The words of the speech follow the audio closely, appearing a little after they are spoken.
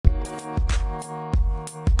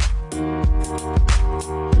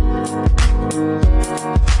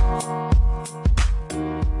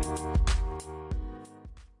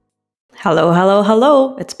Hello, hello,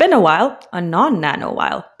 hello. It's been a while, a non nano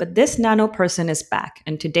while, but this nano person is back.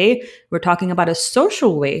 And today we're talking about a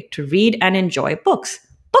social way to read and enjoy books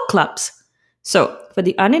book clubs. So, for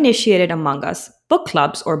the uninitiated among us, book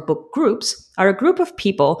clubs or book groups are a group of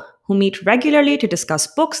people who meet regularly to discuss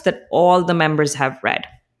books that all the members have read.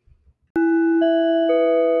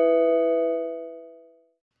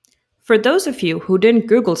 For those of you who didn't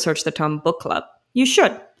Google search the term book club, you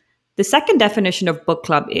should. The second definition of book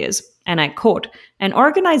club is, and I quote, an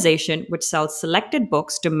organization which sells selected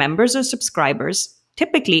books to members or subscribers,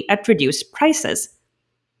 typically at reduced prices.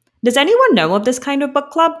 Does anyone know of this kind of book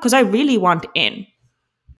club? Because I really want in.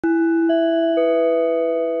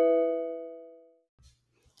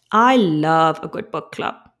 I love a good book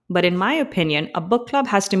club, but in my opinion, a book club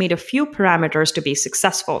has to meet a few parameters to be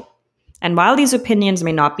successful. And while these opinions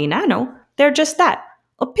may not be nano, they're just that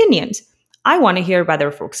opinions. I want to hear whether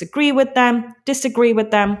folks agree with them, disagree with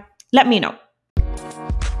them. Let me know.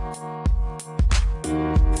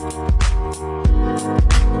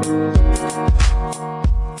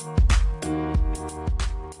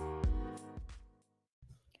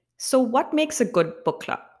 So, what makes a good book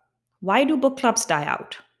club? Why do book clubs die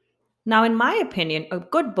out? Now, in my opinion, a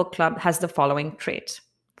good book club has the following traits.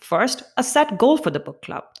 First, a set goal for the book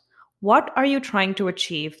club. What are you trying to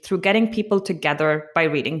achieve through getting people together by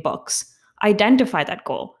reading books? Identify that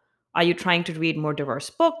goal. Are you trying to read more diverse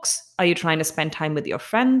books? Are you trying to spend time with your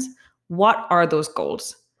friends? What are those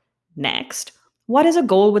goals? Next, what is a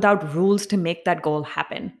goal without rules to make that goal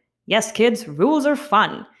happen? Yes, kids, rules are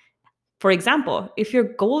fun. For example, if your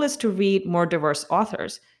goal is to read more diverse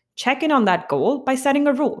authors, check in on that goal by setting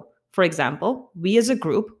a rule. For example, we as a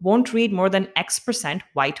group won't read more than X%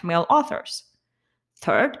 white male authors.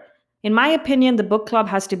 Third, in my opinion, the book club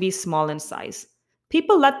has to be small in size.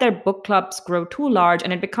 People let their book clubs grow too large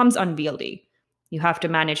and it becomes unwieldy. You have to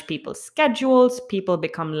manage people's schedules, people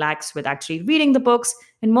become lax with actually reading the books,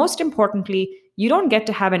 and most importantly, you don't get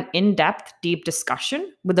to have an in depth, deep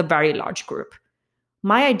discussion with a very large group.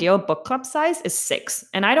 My ideal book club size is 6,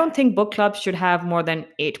 and I don't think book clubs should have more than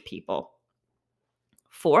 8 people.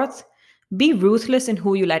 Fourth, be ruthless in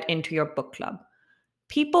who you let into your book club.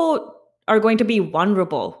 People are going to be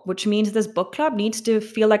vulnerable, which means this book club needs to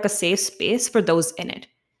feel like a safe space for those in it.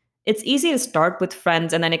 It's easy to start with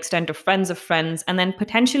friends and then extend to friends of friends and then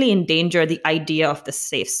potentially endanger the idea of the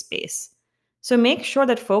safe space. So make sure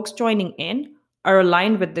that folks joining in are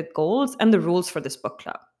aligned with the goals and the rules for this book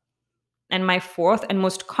club. And my fourth and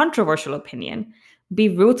most controversial opinion, be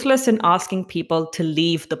ruthless in asking people to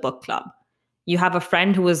leave the book club. You have a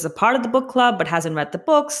friend who is a part of the book club but hasn't read the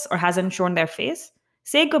books or hasn't shown their face.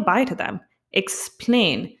 Say goodbye to them.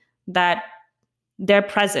 Explain that their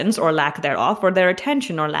presence or lack thereof, or their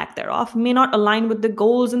attention or lack thereof, may not align with the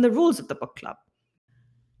goals and the rules of the book club.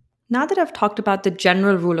 Now that I've talked about the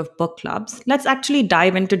general rule of book clubs, let's actually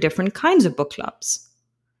dive into different kinds of book clubs.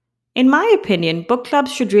 In my opinion, book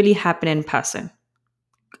clubs should really happen in person.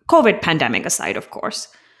 COVID pandemic aside, of course,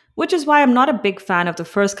 which is why I'm not a big fan of the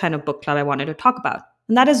first kind of book club I wanted to talk about,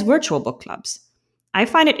 and that is virtual book clubs. I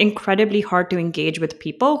find it incredibly hard to engage with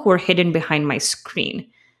people who are hidden behind my screen,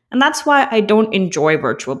 and that's why I don't enjoy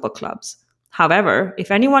virtual book clubs. However, if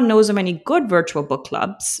anyone knows of any good virtual book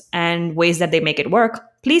clubs and ways that they make it work,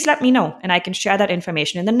 please let me know, and I can share that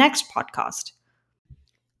information in the next podcast.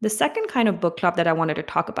 The second kind of book club that I wanted to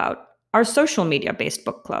talk about are social media based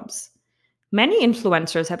book clubs. Many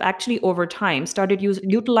influencers have actually over time started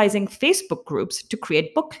utilizing Facebook groups to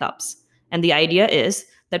create book clubs. And the idea is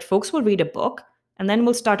that folks will read a book and then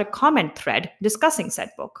will start a comment thread discussing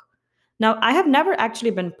said book. Now, I have never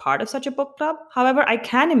actually been part of such a book club. However, I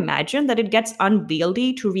can imagine that it gets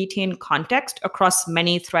unwieldy to retain context across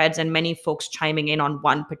many threads and many folks chiming in on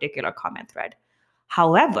one particular comment thread.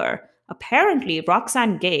 However, apparently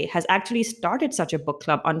Roxane Gay has actually started such a book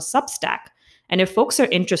club on Substack. And if folks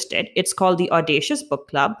are interested, it's called the Audacious Book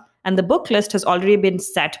Club, and the book list has already been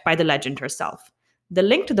set by the legend herself. The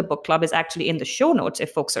link to the book club is actually in the show notes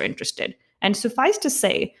if folks are interested. And suffice to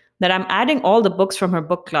say that I'm adding all the books from her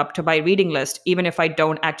book club to my reading list, even if I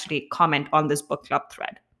don't actually comment on this book club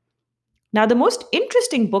thread. Now, the most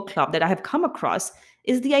interesting book club that I have come across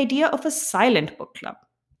is the idea of a silent book club.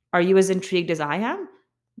 Are you as intrigued as I am?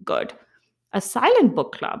 Good. A silent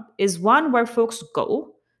book club is one where folks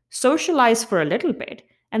go, socialize for a little bit,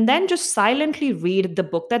 and then just silently read the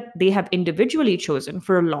book that they have individually chosen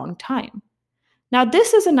for a long time. Now,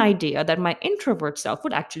 this is an idea that my introvert self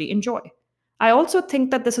would actually enjoy. I also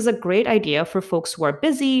think that this is a great idea for folks who are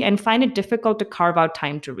busy and find it difficult to carve out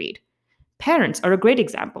time to read. Parents are a great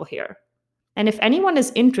example here. And if anyone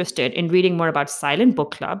is interested in reading more about silent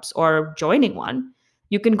book clubs or joining one,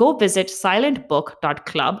 You can go visit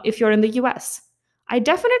silentbook.club if you're in the US. I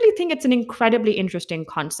definitely think it's an incredibly interesting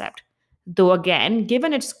concept. Though, again,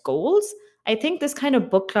 given its goals, I think this kind of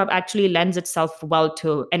book club actually lends itself well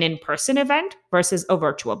to an in person event versus a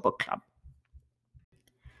virtual book club.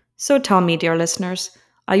 So tell me, dear listeners,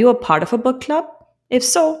 are you a part of a book club? If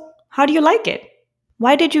so, how do you like it?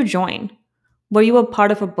 Why did you join? Were you a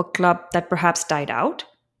part of a book club that perhaps died out?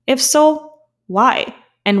 If so, why?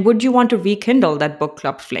 And would you want to rekindle that book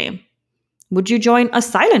club flame? Would you join a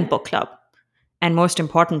silent book club? And most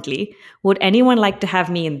importantly, would anyone like to have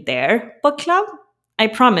me in their book club? I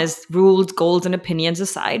promise, rules, goals, and opinions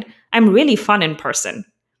aside, I'm really fun in person.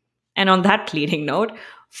 And on that leading note,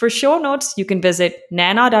 for show notes, you can visit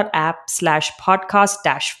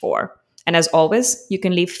nana.app/podcast-4. And as always, you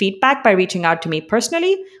can leave feedback by reaching out to me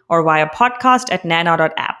personally or via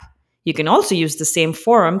podcast@nana.app. You can also use the same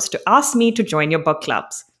forums to ask me to join your book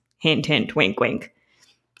clubs. Hint, hint, wink, wink.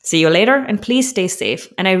 See you later, and please stay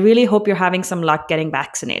safe. And I really hope you're having some luck getting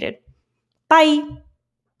vaccinated. Bye.